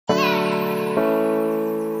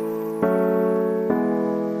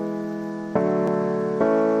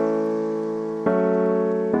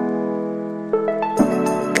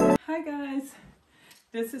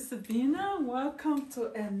this is Sabina. Welcome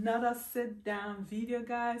to another sit down video,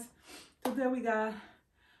 guys. Today we got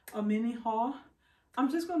a mini haul.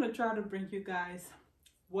 I'm just going to try to bring you guys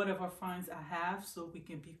whatever finds I have so we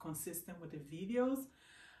can be consistent with the videos.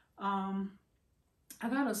 I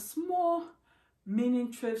got a small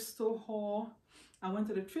mini thrift store haul. I went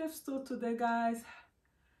to the thrift store today, guys.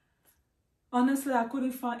 Honestly, I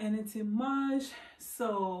couldn't find anything much,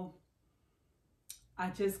 so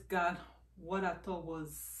I just got what I thought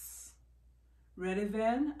was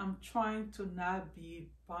relevant. I'm trying to not be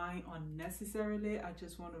buying unnecessarily. I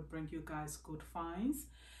just want to bring you guys good finds.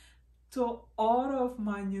 To all of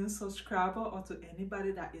my new subscribers or to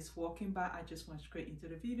anybody that is walking by, I just went straight into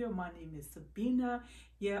the video. My name is Sabina.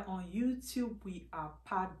 Here on YouTube, we are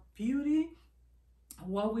Pot Beauty.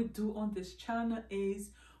 What we do on this channel is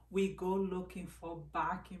we go looking for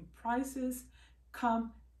bargain prices,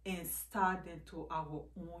 come and start into our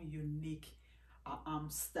own unique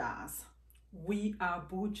styles. We are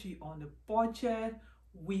bougie on a budget.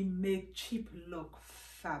 We make cheap look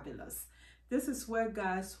fabulous. This is where,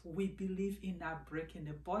 guys, we believe in not breaking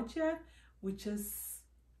the budget. We just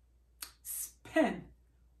spend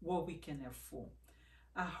what we can afford.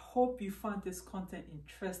 I hope you find this content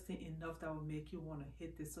interesting enough that will make you want to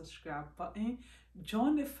hit the subscribe button,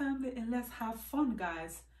 join the family, and let's have fun,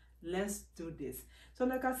 guys. Let's do this. So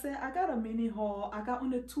like I said, I got a mini haul. I got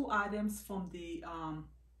only 2 items from the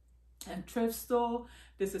thrift store.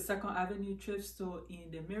 This is 2nd Avenue thrift store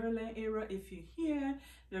in the Maryland area. If you're here,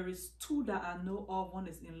 there is 2 that I know of. One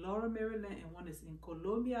is in Laurel, Maryland, and one is in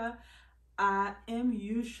Columbia. I am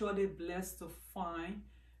usually blessed to find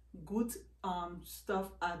good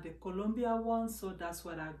stuff at the Columbia one, so that's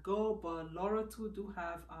where I go. But Laurel too do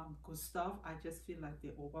have good stuff. I just feel like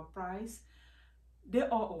they're overpriced. They are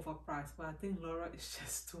overpriced, but I think Laura is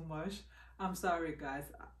just too much. I'm sorry, guys.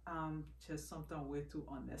 Just something way too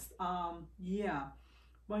honest. Yeah.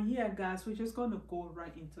 But yeah, guys, we're just gonna go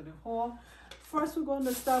right into the haul. First, we're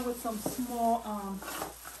gonna start with some small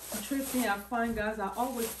thrifting I find, guys. I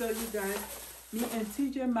always tell you guys, me and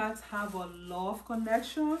TJ Maxx have a love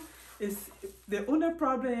connection. It's the only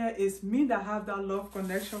problem here is me that have that love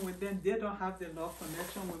connection with them. They don't have the love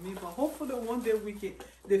connection with me, but hopefully one day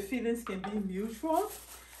the feelings can be mutual.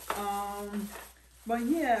 But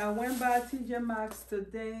yeah, I went by TJ Maxx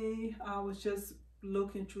today. I was just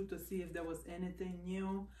looking through to see if there was anything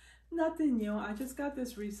new. Nothing new. I just got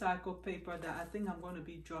this recycled paper that I think I'm going to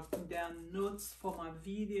be dropping down notes for my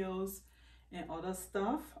videos and other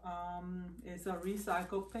stuff. It's a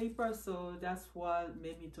recycled paper, so that's what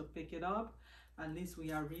made me to pick it up. At least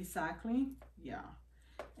we are recycling. Yeah,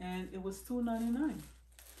 and it was $2.99.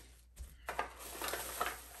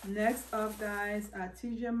 Next up, guys, at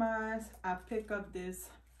TJ Maxx, I pick up this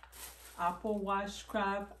Apple Watch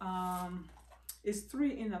strap. It's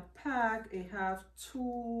 3 in a pack. It have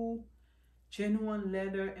 2 genuine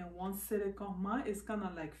leather and 1 silicone. Mine is kind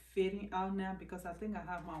of like fading out now because I think I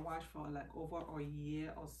have my watch for like over a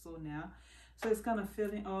year or so now, so it's kind of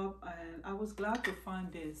filling up. And I was glad to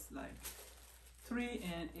find this, like 3,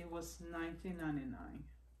 and it was $19.99.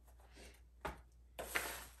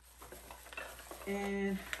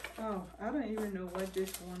 And oh, I don't even know what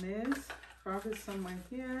this one is. Probably somewhere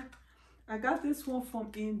here. I got this one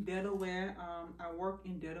from in Delaware. I work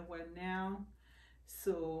in Delaware now,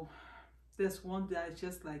 so there's one that is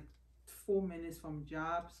just like 4 minutes from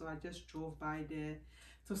job, so I just drove by there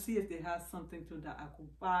to see if they had something to that I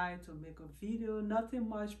could buy to make a video. Nothing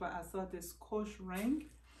much, but I saw this Coach ring,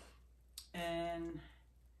 and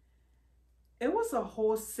it was a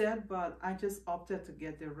whole set, but I just opted to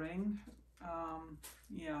get the ring.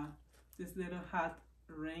 Yeah, this little hat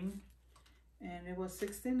ring, and it was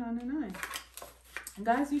 $16.99.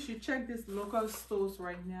 Guys, you should check these local stores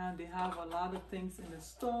right now. They have a lot of things in the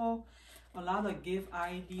store, a lot of gift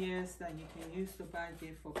ideas that you can use to buy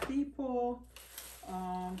gift for people.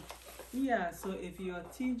 Yeah, so if you're a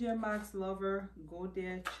TJ Maxx lover, go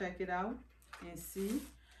there, check it out and see.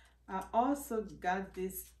 I also got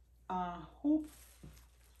this hoop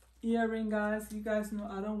earring, guys. You guys know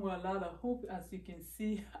I don't wear a lot of hoop. As you can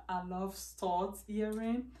see, I love studs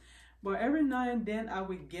earring, but every now and then I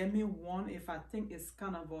will get me one if I think it's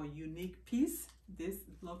kind of a unique piece. This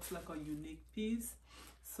looks like a unique piece,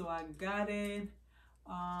 so I got it.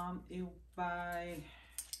 It by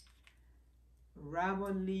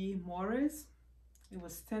Robert Lee Morris. It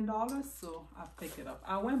was $10, so I picked it up.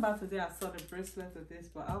 I went back today. I saw the bracelet of this,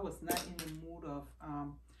 but I was not in the mood of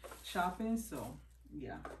shopping, so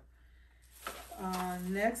yeah.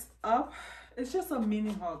 Next up, it's just a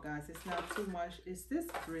mini haul, guys. It's not too much. It's this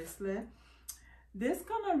bracelet. This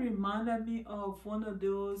kind of reminded me of one of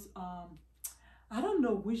those I don't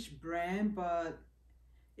know which brand, but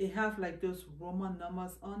it have like those Roman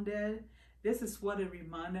numbers on there. This is what it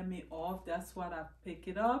reminded me of. That's what I pick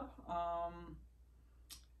it up.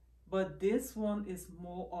 But this one is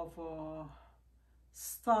more of a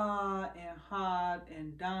star and heart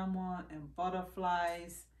and diamond and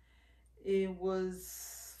butterflies. It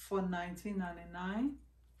was for $19.99.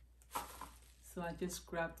 So I just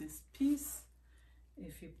grabbed this piece.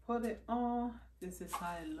 If you put it on, this is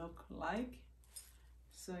how it look like.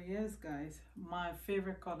 So yes guys, my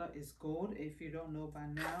favorite color is gold. If you don't know by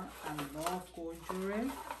now, I love gold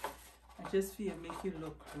jewelry. I just feel it make you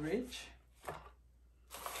look rich.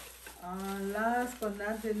 Last but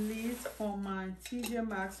not the least, for my TJ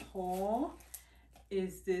Maxx haul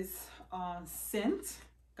is this scent.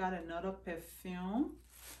 Got another perfume.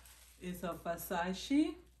 It's a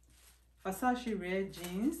Versace Red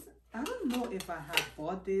Jeans. I don't know if I have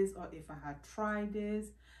bought this or if I had tried this.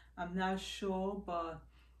 I'm not sure, but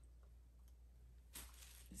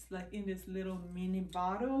it's like in this little mini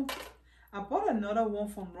bottle. I bought another one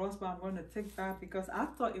from Ross, but I'm going to take back because I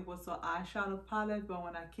thought it was an eyeshadow palette, but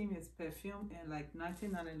when I came, it's perfume and like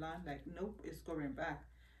 $19.99. Like, nope, it's going back.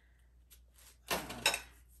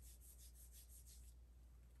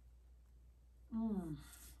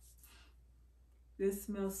 This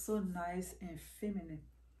smells so nice and feminine.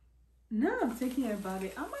 Now I'm thinking about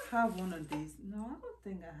it. I might have one of these. No, I don't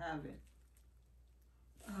think I have it.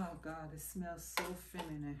 Oh God, it smells so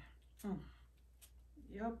feminine.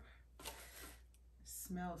 Yep.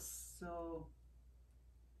 Smells so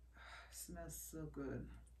good.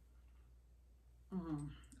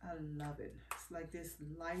 I love it. It's like this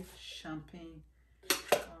light champagne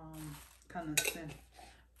kind of scent.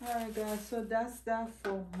 All right guys, so that's that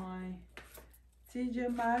for my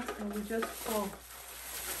TJ Maxx, and we just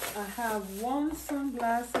I have one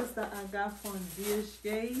sunglasses that I got from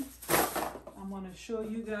DHgate. I'm gonna show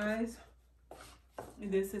you guys.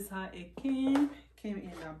 And this is how it came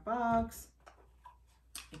in a box.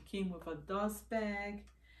 It came with a dust bag.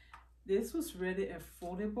 This was really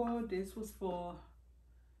affordable. This was for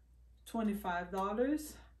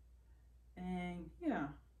 $25. And yeah,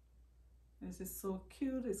 this is so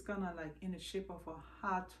cute. It's kind of like in the shape of a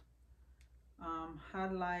heart,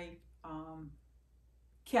 highlight,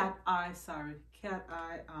 cat eye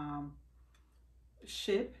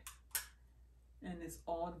shape, and it's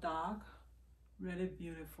all dark. Really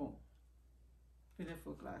beautiful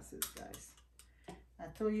glasses, guys. I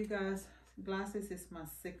told you guys, glasses is my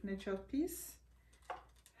signature piece.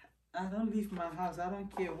 I don't leave my house. I don't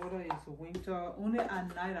care whether it's winter. Only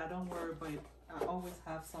at night I don't worry, but I always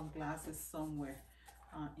have some glasses somewhere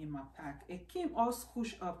in my pack. It came all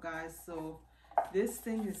squished up, guys, so this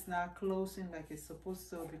thing is not closing like it's supposed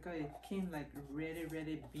to because it came like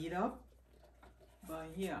really beat up. But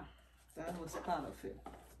yeah, that was part of it.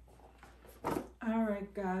 All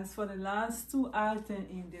right guys, for the last two items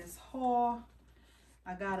in this haul,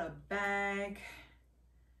 I got a bag.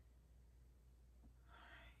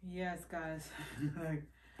 Yes guys, like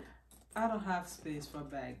I don't have space for a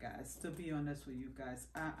bag, guys, to be honest with you guys.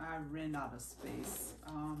 I ran out of space.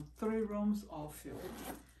 3 rooms all filled.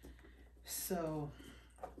 So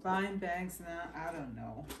buying bags now, I don't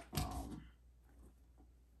know.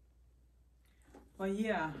 But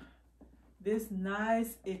yeah, this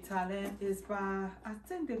nice Italian is by, I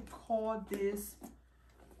think they call this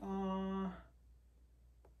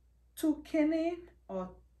Tuscany or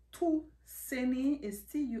Tuscany. It's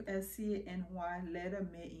Tuscany leather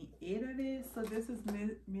made in Italy. So this is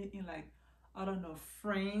made in like, I don't know,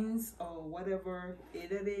 France or whatever,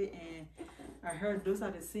 Italy. And I heard those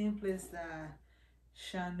are the same place that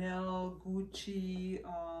Chanel, Gucci,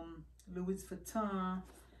 Louis Vuitton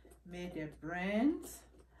made their brands.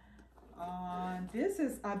 This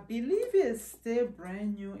is, I believe it's still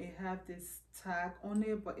brand new. It have this tag on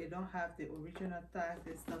it, but it don't have the original tag.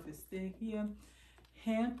 This stuff is still here,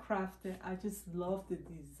 handcrafted. I just love the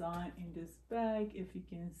design in this bag, if you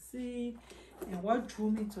can see. And what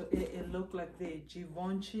drew me to it, it looked like the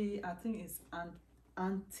Givenchy, I think it's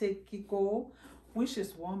Antiquico, which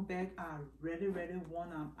is one bag I really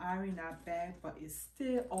want. I'm eyeing that bag, but it's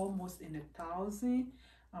still almost in 1,000.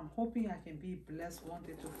 I'm hoping I can be blessed one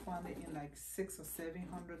day to find it in like $600 or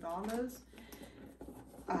 $700.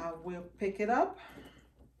 I will pick it up.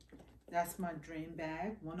 That's my dream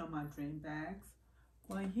bag, one of my dream bags.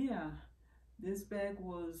 Well, yeah, this bag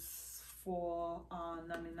was for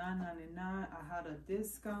 $99.99. I had a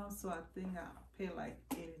discount, so I think I paid like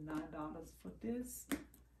 $89 for this.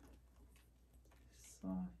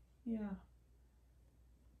 So yeah,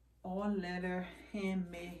 all leather,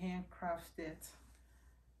 handmade, handcrafted.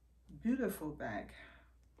 Beautiful bag.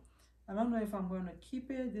 I don't know if I'm going to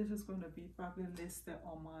keep it. This is going to be probably listed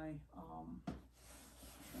on my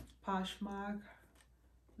Poshmark.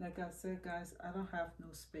 Like I said, guys, I don't have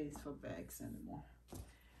no space for bags anymore.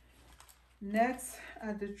 Next,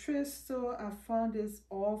 at the thrift store, I found this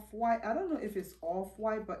off-white. I don't know if it's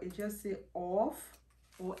off-white, but it just says off,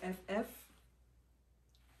 O-F-F,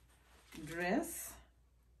 dress.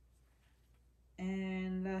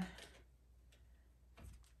 And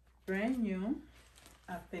brand new.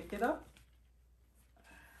 I pick it up.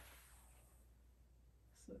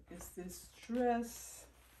 So it's this dress.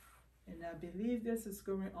 And I believe this is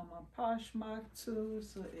going on my Poshmark too.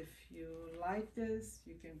 So if you like this,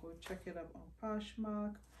 you can go check it out on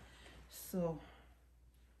Poshmark. So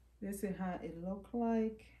this is how it look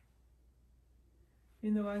like.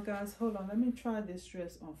 You know what, guys? Hold on. Let me try this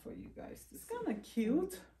dress on for you guys. It's kind of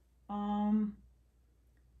cute.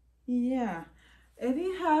 Yeah. It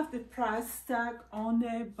didn't have the price tag on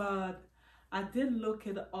it, but I did look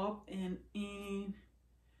it up and in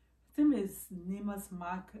I think it's Neiman's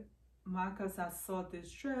Marcus. I saw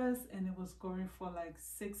this dress and it was going for like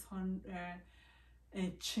 600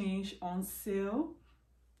 and change on sale,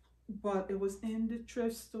 but it was in the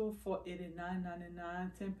thrift store for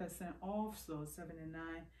 $89.99, 10% off, so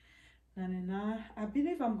 $79.99. I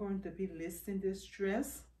believe I'm going to be listing this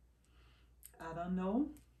dress. I don't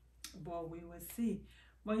know, but we will see.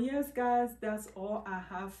 But yes, guys, that's all I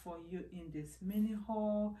have for you in this mini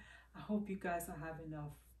haul. I hope you guys are having a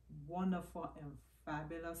wonderful and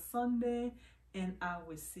fabulous Sunday, and I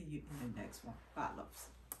will see you in the next one. Bye, loves.